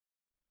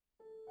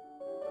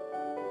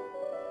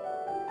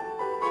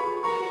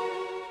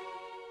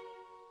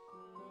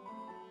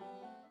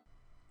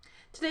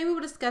Today we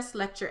will discuss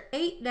Lecture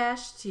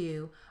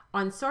 8-2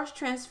 on source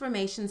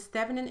transformations,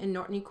 Thevenin and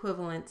Norton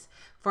equivalents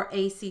for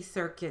AC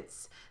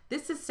circuits.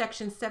 This is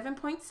section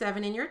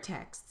 7.7 in your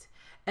text.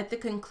 At the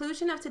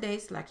conclusion of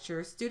today's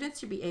lecture, students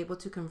should be able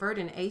to convert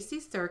an AC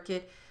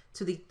circuit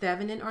to the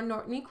Thevenin or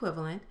Norton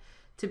equivalent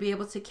to be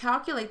able to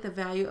calculate the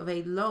value of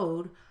a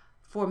load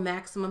for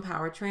maximum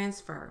power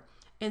transfer.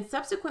 In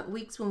subsequent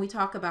weeks, when we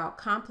talk about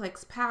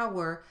complex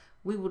power,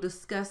 we will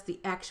discuss the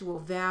actual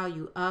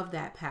value of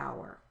that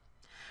power.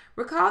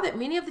 Recall that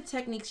many of the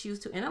techniques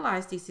used to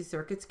analyze DC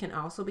circuits can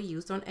also be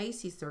used on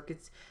AC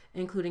circuits,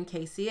 including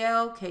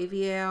KCL,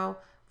 KVL,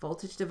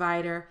 voltage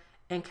divider,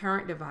 and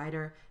current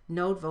divider,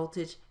 node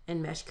voltage,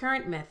 and mesh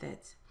current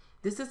methods.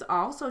 This is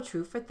also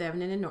true for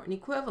Thevenin and Norton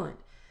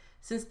equivalent.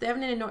 Since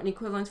Thevenin and Norton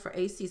equivalents for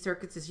AC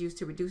circuits is used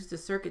to reduce the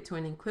circuit to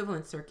an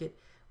equivalent circuit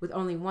with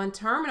only one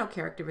terminal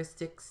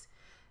characteristics,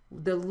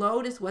 the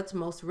load is what's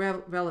most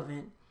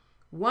relevant.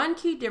 One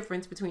key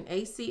difference between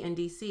AC and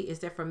DC is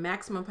that for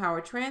maximum power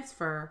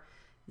transfer,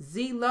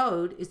 Z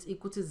load is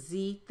equal to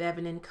Z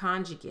Thevenin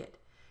conjugate.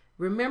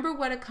 Remember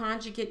what a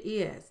conjugate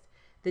is.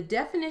 The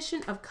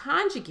definition of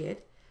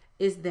conjugate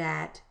is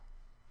that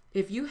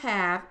if you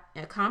have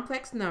a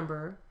complex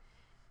number,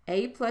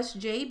 A plus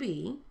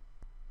JB,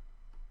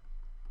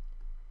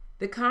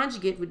 the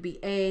conjugate would be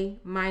A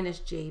minus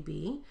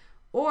JB,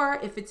 or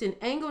if it's in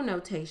angle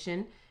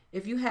notation,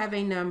 if you have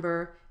a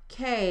number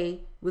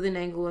K with an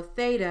angle of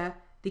theta,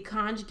 the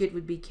conjugate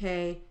would be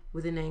K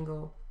with an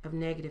angle of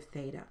negative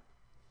theta.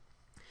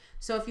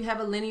 So if you have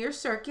a linear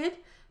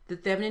circuit, the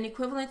Thevenin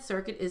equivalent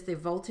circuit is the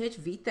voltage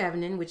V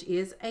Thevenin, which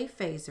is a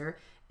phasor,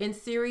 in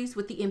series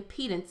with the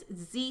impedance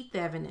Z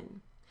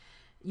Thevenin.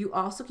 You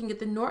also can get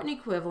the Norton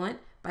equivalent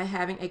by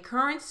having a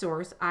current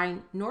source, I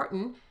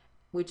Norton,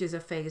 which is a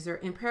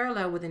phasor, in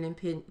parallel with an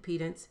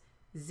impedance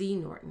Z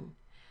Norton.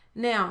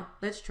 Now,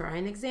 let's try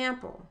an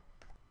example.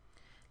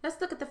 Let's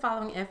look at the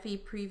following FE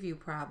preview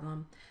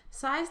problem.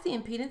 Size the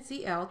impedance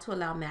ZL to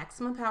allow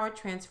maximum power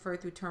transfer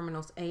through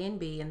terminals A and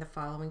B in the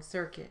following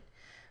circuit.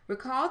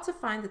 Recall to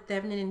find the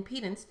Thevenin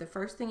impedance, the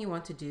first thing you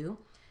want to do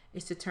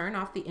is to turn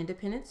off the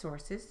independent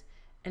sources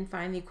and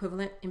find the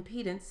equivalent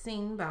impedance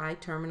seen by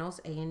terminals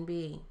A and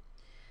B.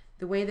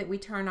 The way that we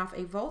turn off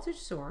a voltage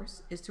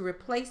source is to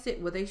replace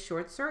it with a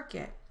short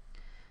circuit.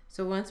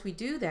 So once we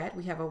do that,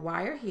 we have a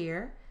wire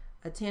here,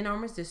 a 10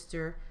 ohm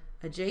resistor,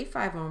 a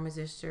J5 ohm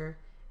resistor,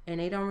 an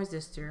 8 ohm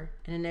resistor,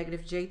 and a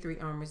negative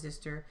J3 ohm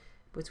resistor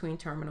between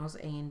terminals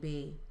A and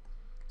B.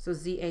 So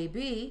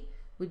ZAB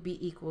would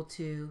be equal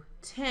to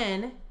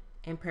 10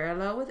 in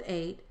parallel with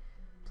 8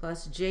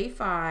 plus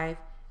J5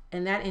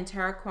 and that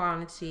entire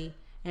quantity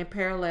in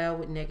parallel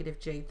with negative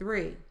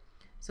J3.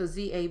 So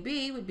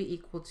ZAB would be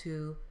equal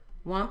to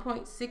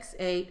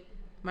 1.68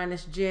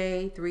 minus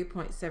J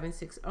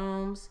 3.76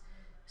 ohms.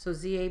 So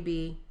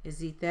ZAB is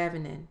Z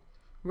Thevenin.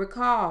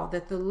 Recall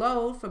that the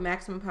load for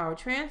maximum power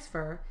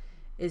transfer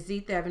is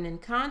Z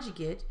Thevenin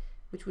conjugate,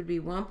 which would be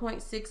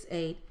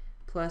 1.68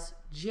 plus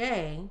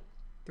J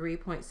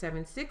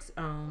 3.76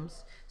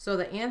 ohms. So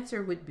the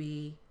answer would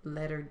be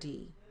letter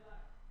D.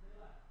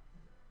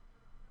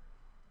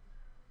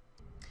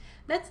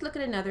 Let's look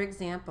at another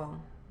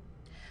example.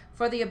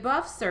 For the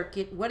above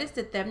circuit, what is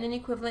the Thevenin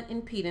equivalent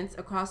impedance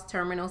across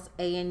terminals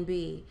A and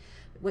B?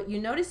 What you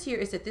notice here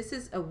is that this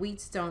is a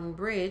Wheatstone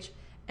bridge,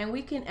 and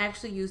we can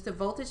actually use the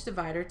voltage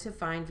divider to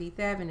find V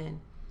Thevenin.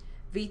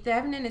 V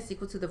Thevenin is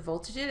equal to the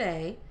voltage at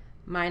A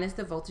minus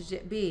the voltage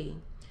at B.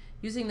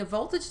 Using the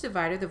voltage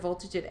divider, the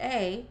voltage at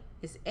A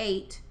is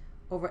 8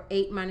 over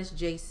 8 minus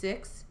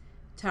J6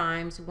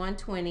 times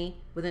 120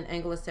 with an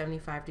angle of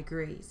 75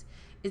 degrees.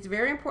 It's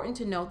very important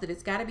to note that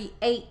it's got to be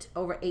 8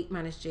 over 8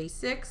 minus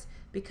J6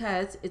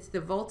 because it's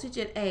the voltage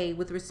at A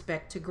with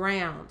respect to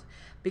ground.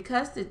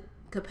 Because the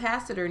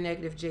capacitor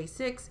negative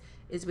J6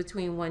 is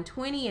between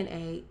 120 and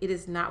A, it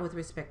is not with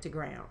respect to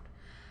ground.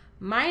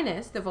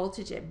 Minus the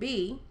voltage at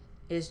B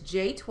is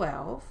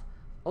J12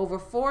 over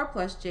 4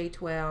 plus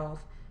J12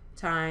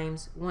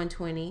 times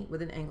 120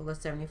 with an angle of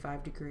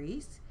 75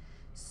 degrees.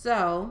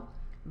 So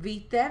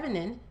V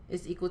Thevenin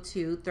is equal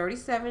to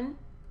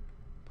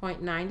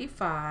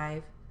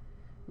 37.95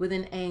 with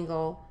an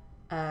angle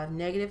of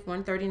negative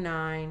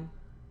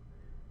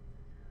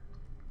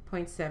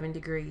 139.7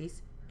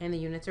 degrees, and the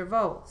units are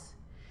volts.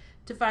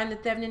 To find the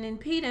Thevenin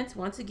impedance,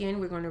 once again,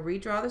 we're going to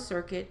redraw the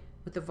circuit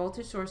with the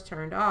voltage source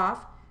turned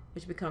off,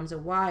 which becomes a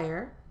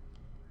wire,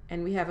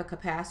 and we have a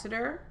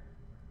capacitor,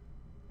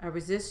 a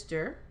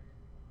resistor,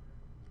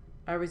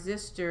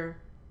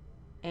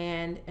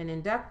 and an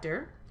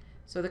inductor.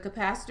 So the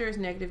capacitor is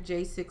negative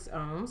J6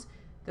 ohms,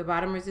 the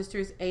bottom resistor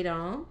is 8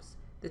 ohms,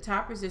 the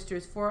top resistor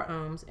is 4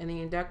 ohms, and the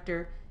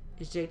inductor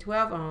is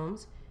J12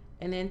 ohms,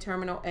 and then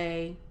terminal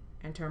A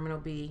and terminal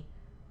B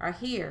are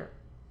here.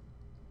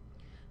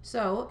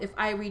 So if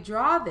I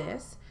redraw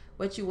this,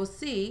 what you will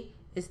see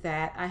is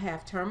that I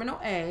have terminal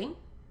A,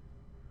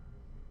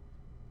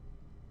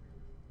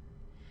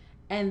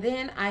 and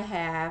then I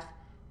have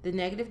the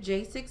negative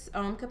J6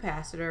 ohm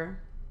capacitor,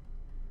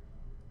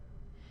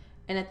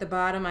 and at the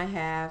bottom I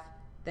have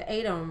the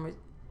 8 ohm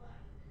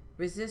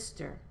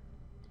resistor.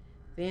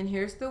 Then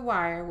here's the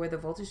wire where the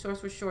voltage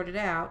source was shorted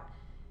out.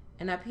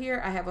 And up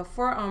here I have a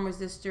 4 ohm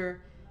resistor,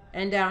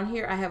 and down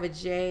here I have a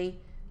J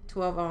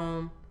 12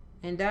 ohm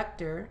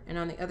inductor, and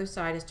on the other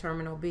side is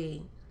terminal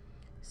B.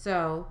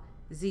 So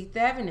Z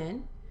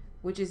Thevenin,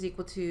 which is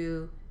equal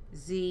to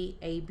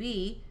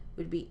ZAB,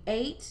 would be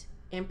 8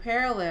 in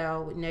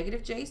parallel with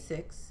negative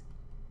J6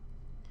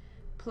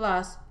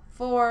 plus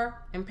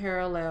 4 in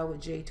parallel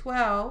with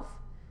J12,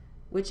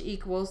 which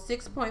equals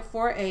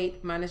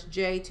 6.48 minus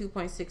J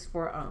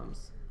 2.64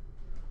 ohms.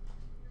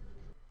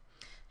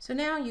 So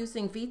now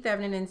using V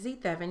Thevenin and Z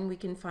Thevenin, we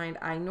can find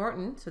I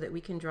Norton so that we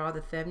can draw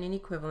the Thevenin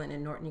equivalent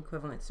and Norton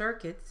equivalent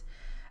circuits.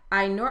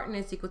 I Norton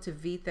is equal to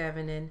V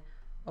Thevenin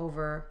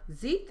over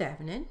Z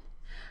Thevenin,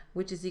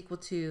 which is equal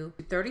to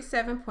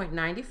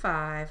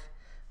 37.95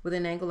 with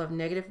an angle of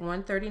negative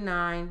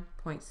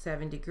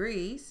 139.7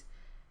 degrees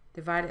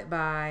divided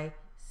by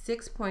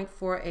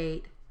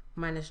 6.48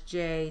 minus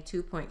J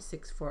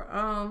 2.64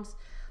 ohms.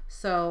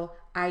 So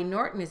I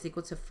Norton is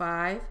equal to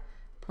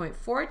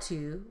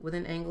 5.42 with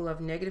an angle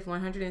of negative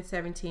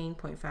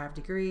 117.5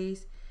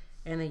 degrees,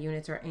 and the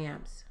units are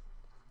amps.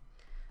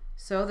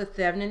 So the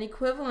Thevenin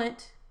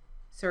equivalent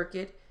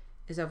circuit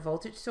is a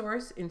voltage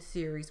source in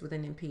series with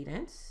an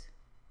impedance.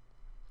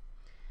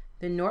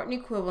 The Norton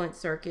equivalent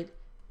circuit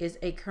is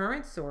a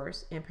current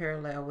source in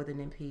parallel with an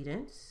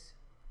impedance.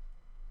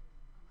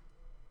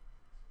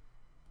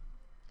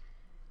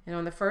 And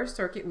on the first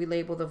circuit, we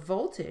label the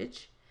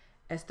voltage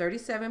as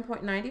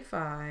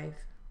 37.95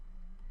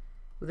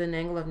 with an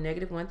angle of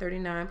negative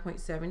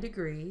 139.7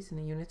 degrees, and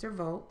the units are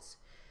volts.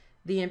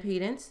 The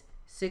impedance,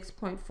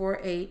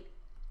 6.48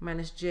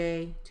 minus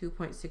J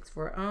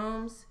 2.64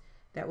 ohms.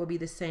 That will be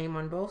the same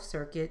on both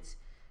circuits,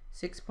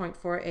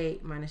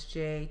 6.48 minus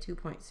J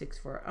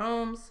 2.64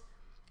 ohms.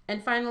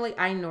 And finally,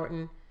 I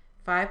Norton,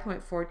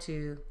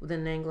 5.42 with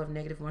an angle of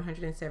negative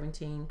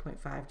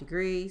 117.5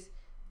 degrees,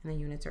 and the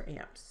units are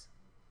amps.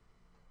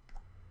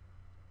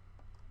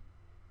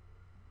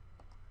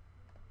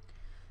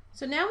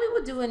 So now we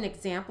will do an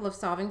example of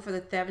solving for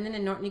the Thevenin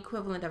and Norton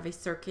equivalent of a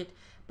circuit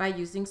by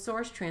using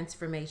source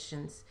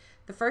transformations.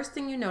 The first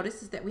thing you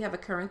notice is that we have a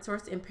current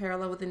source in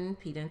parallel with an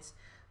impedance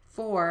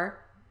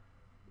 4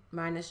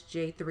 minus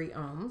J3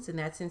 ohms, and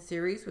that's in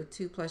series with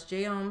 2 plus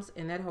J ohms,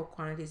 and that whole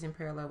quantity is in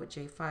parallel with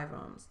J5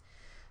 ohms.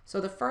 So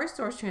the first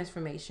source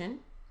transformation,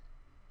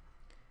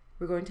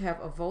 we're going to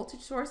have a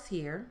voltage source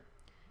here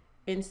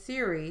in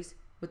series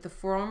with the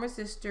 4 ohm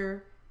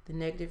resistor, the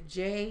negative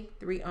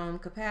J3 ohm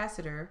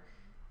capacitor,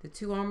 the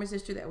 2 ohm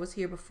resistor that was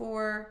here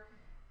before,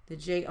 the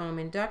J ohm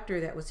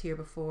inductor that was here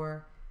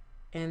before,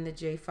 and the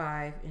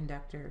J5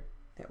 inductor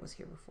that was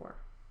here before.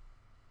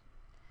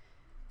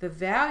 The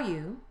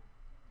value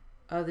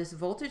of this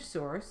voltage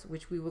source,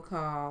 which we will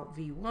call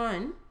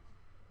V1,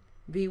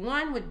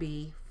 V1 would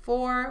be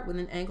 4 with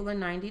an angle of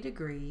 90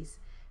 degrees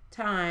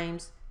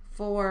times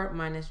 4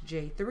 minus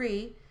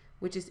J3,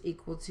 which is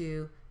equal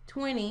to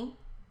 20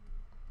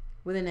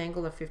 with an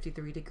angle of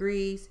 53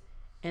 degrees,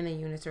 and the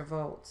units are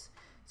volts.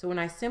 So when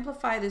I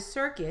simplify this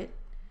circuit,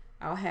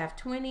 I'll have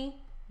 20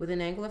 with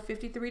an angle of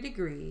 53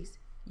 degrees,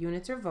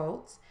 units are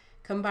volts.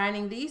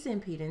 Combining these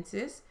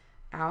impedances,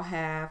 I'll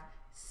have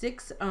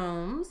 6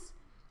 ohms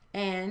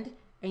and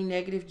a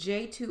negative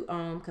J2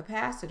 ohm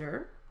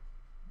capacitor.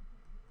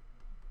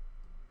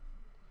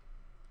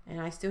 And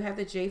I still have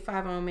the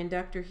J5 ohm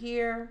inductor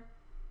here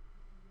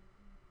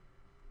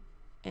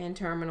and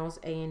terminals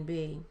A and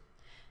B.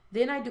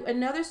 Then I do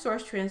another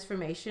source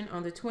transformation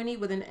on the 20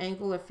 with an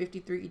angle of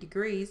 53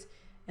 degrees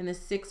and the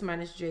 6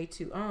 minus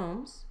J2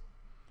 ohms.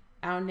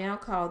 I'll now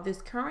call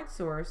this current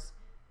source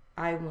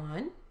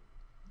I1,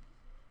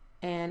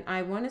 and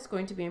I1 is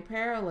going to be in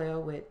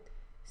parallel with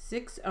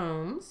 6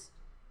 ohms,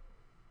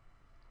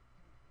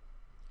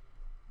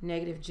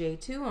 negative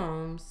J2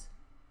 ohms,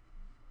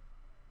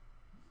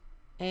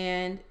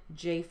 and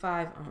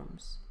J5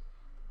 ohms.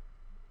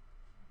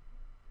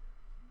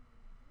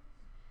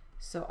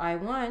 So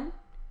I1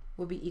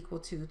 will be equal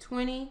to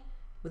 20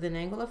 with an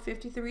angle of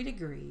 53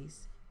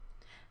 degrees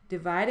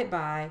divided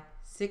by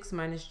 6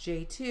 minus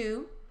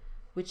J2,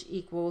 which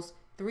equals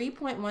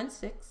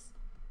 3.16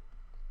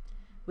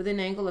 with an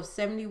angle of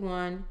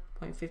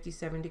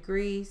 71.57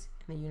 degrees,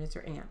 and the units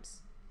are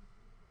amps.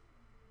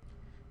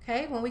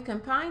 Okay, when we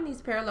combine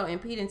these parallel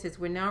impedances,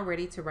 we're now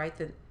ready to write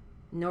the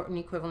Norton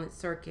equivalent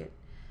circuit.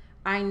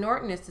 I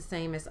Norton is the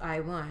same as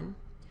I1.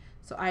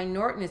 So I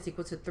Norton is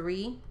equal to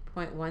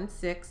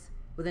 3.16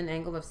 with an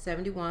angle of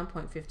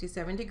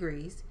 71.57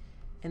 degrees,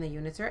 and the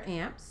units are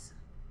amps.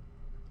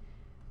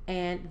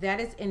 And that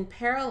is in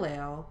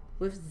parallel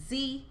with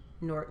Z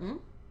Norton,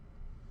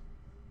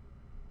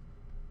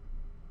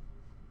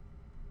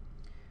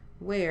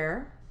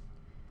 where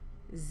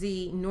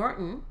Z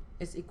Norton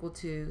is equal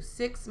to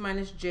 6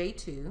 minus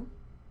J2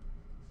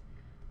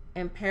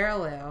 and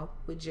parallel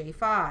with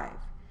J5.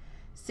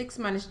 6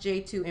 minus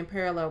J2 in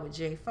parallel with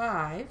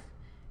J5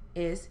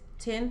 is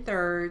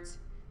 10/3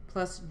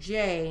 plus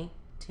J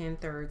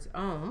 10/3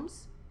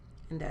 ohms,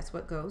 and that's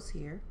what goes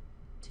here,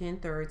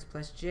 10/3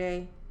 plus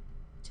J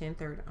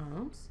 10/3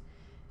 ohms.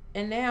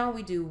 And now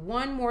we do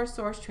one more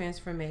source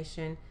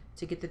transformation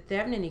to get the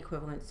Thevenin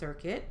equivalent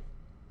circuit,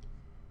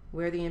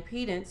 where the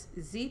impedance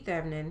Z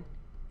Thevenin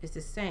is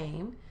the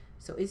same,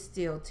 so it's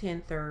still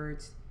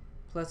 10/3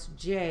 plus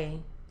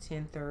J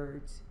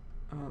 10/3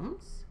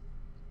 ohms.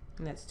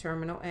 And that's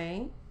terminal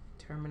A,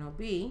 terminal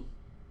B,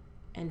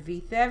 and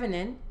V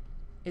Thevenin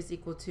is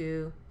equal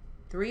to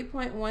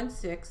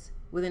 3.16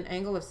 with an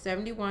angle of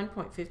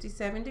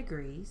 71.57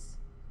 degrees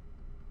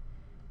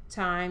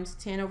times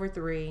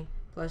 10/3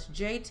 plus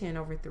J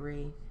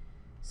 10/3.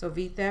 So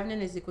V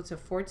Thevenin is equal to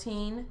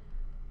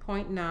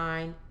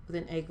 14.9 with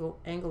an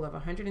angle of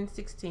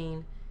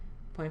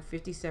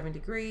 116.57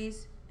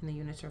 degrees, and the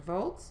units are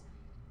volts.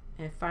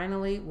 And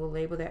finally, we'll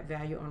label that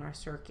value on our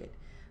circuit,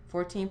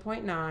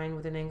 14.9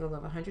 with an angle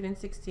of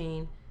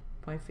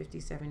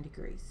 116.57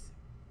 degrees.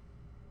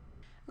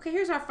 Okay,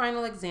 here's our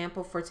final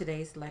example for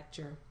today's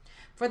lecture.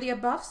 For the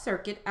above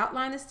circuit,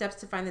 outline the steps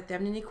to find the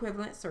Thevenin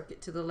equivalent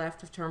circuit to the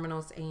left of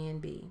terminals A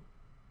and B.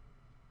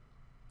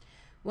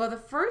 Well, the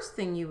first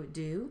thing you would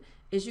do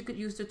is you could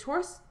use the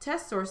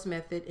test source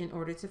method in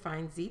order to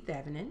find Z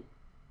Thevenin.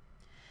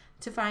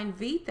 To find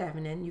V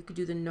Thevenin, you could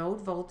do the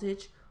node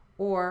voltage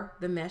or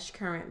the mesh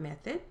current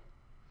method.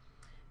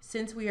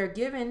 Since we are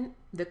given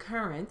the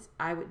currents,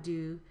 I would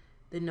do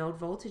the node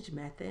voltage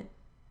method.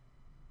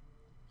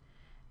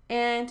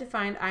 And to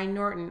find I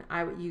Norton,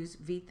 I would use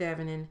V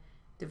Thevenin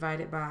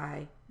divided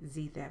by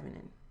Z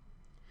Thevenin.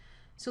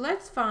 So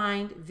let's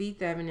find V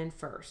Thevenin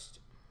first.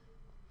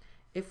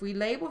 If we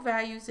label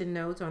values and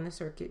nodes on the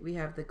circuit, we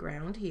have the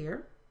ground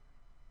here.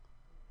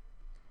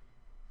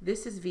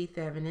 This is V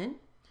Thevenin.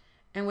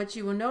 And what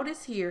you will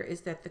notice here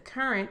is that the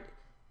current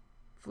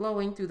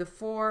flowing through the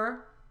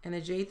 4 and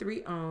the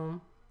J3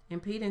 ohm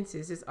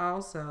impedances is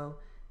also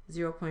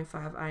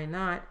 0.5 I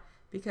naught,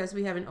 because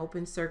we have an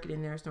open circuit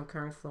and there's no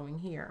current flowing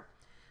here.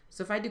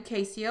 So if I do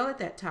KCL at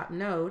that top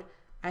node,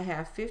 I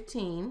have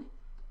 15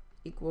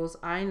 equals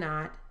I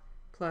naught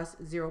plus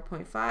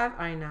 0.5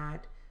 I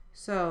naught.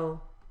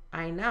 So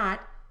I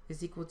naught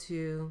is equal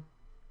to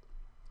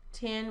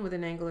 10 with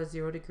an angle of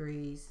 0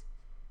 degrees,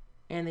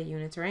 and the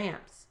units are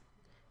amps.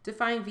 To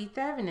find V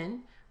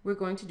Thevenin, we're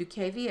going to do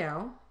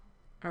KVL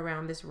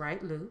around this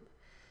right loop.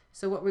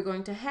 So what we're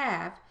going to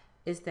have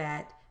is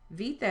that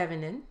V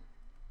Thevenin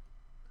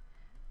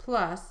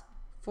plus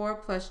 4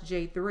 plus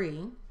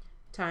J3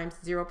 times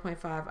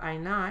 0.5 I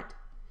naught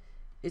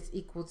is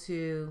equal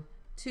to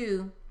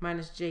 2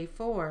 minus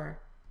J4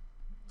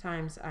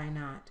 times I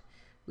naught.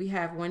 We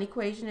have one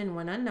equation and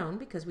one unknown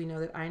because we know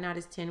that I naught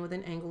is 10 with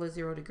an angle of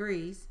 0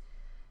 degrees.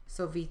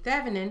 So V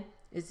Thevenin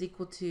is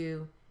equal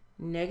to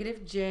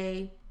negative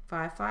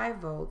J55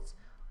 volts,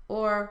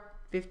 or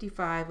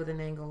 55 with an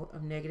angle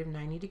of negative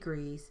 90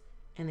 degrees,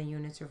 and the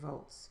units are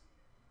volts.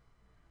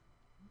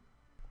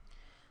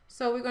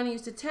 So we're going to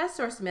use the test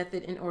source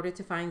method in order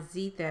to find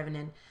Z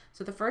Thevenin.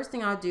 So the first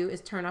thing I'll do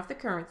is turn off the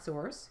current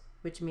source,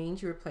 which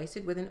means you replace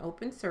it with an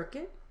open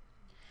circuit.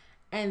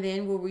 And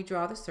then we'll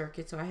redraw the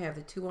circuit. So I have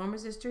the 2 ohm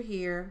resistor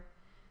here,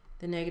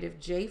 the negative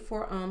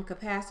J4 ohm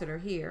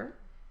capacitor here.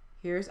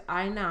 Here's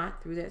I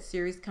naught through that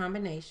series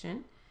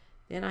combination.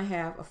 Then I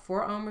have a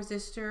 4 ohm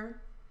resistor,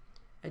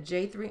 a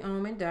J3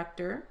 ohm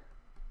inductor.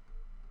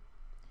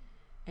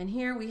 And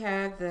here we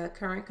have the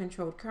current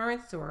controlled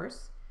current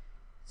source,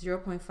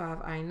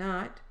 0.5 I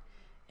naught.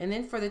 And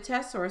then for the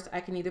test source, I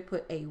can either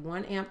put a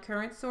 1 amp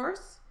current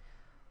source,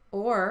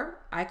 or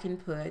I can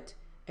put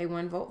a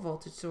 1 volt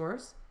voltage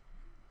source.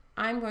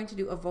 I'm going to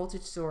do a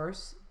voltage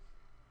source,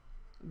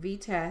 V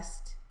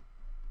test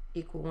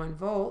equal 1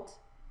 volt,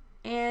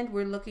 and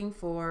we're looking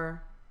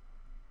for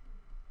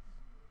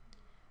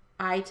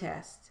I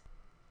test.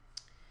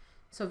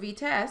 So V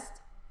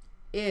test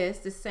is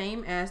the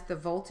same as the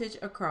voltage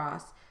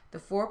across the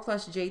 4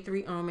 plus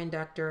J3 ohm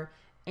inductor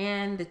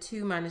and the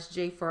 2 minus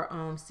J4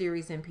 ohm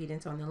series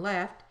impedance on the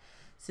left.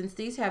 Since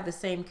these have the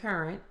same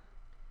current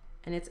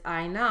and it's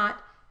I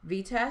naught,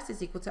 V test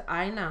is equal to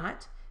I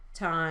naught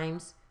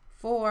times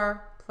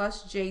 4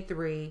 plus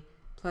J3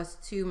 plus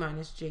 2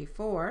 minus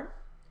J4.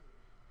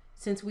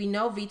 Since we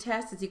know V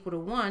test is equal to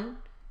 1,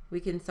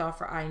 we can solve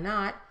for I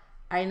naught.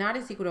 I naught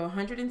is equal to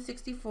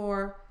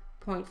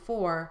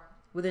 164.4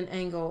 with an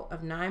angle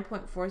of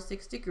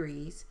 9.46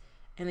 degrees,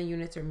 and the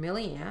units are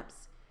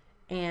milliamps.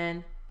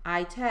 And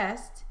I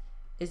test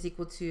is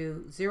equal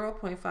to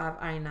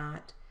 0.5 I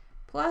naught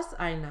plus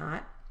I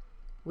naught,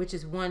 which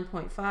is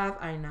 1.5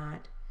 I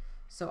naught.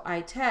 So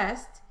I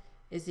test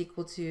is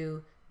equal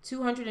to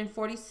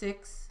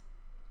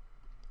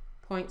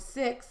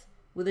 246.6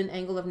 with an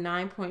angle of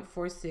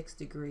 9.46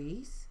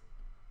 degrees,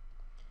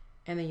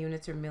 and the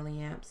units are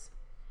milliamps.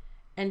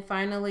 And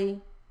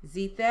finally,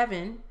 Z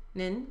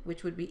Thevenin,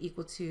 which would be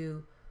equal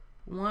to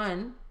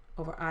 1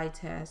 over I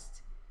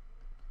test,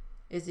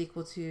 is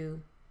equal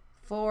to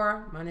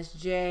 4 minus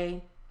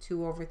J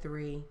 2 over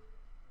 3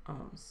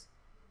 ohms.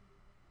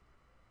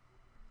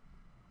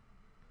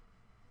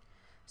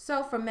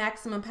 So for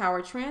maximum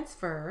power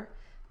transfer,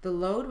 the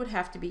load would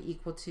have to be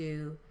equal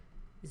to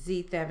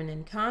Z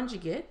Thevenin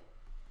conjugate,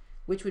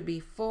 which would be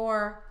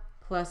 4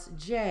 plus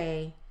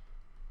J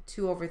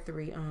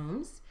 2/3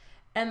 ohms.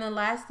 And the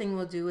last thing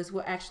we'll do is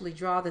we'll actually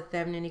draw the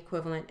Thevenin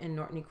equivalent and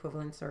Norton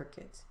equivalent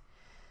circuits.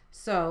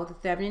 So the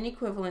Thevenin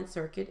equivalent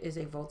circuit is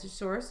a voltage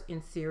source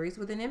in series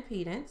with an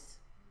impedance,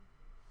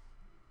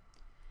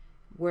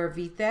 where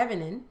V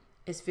Thevenin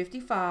is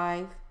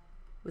 55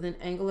 with an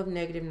angle of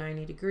negative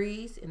 90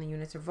 degrees, and the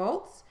units are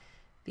volts.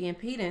 The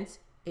impedance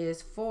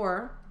is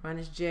 4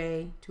 minus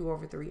J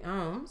 2/3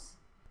 ohms.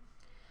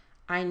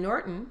 I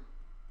Norton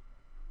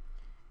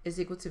is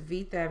equal to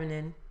V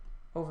Thevenin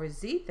over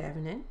Z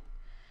Thevenin.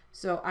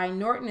 So I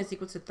Norton is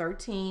equal to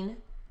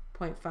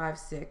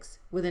 13.56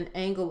 with an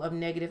angle of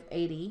negative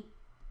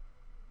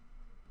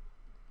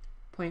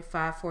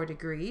 80.54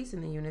 degrees,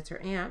 and the units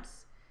are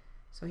amps.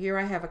 So here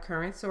I have a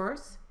current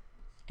source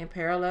in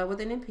parallel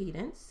with an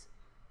impedance,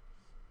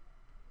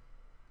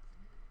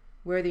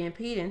 where the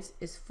impedance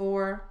is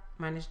 4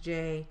 minus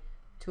J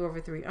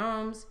 2/3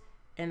 ohms,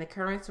 and the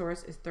current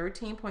source is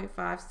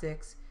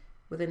 13.56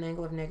 with an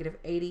angle of negative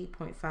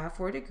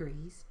 80.54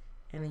 degrees,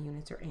 and the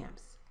units are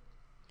amps.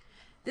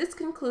 This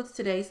concludes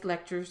today's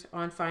lectures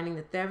on finding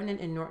the Thevenin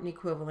and Norton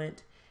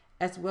equivalent,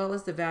 as well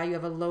as the value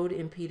of a load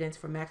impedance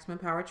for maximum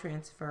power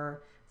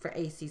transfer for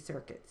AC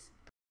circuits.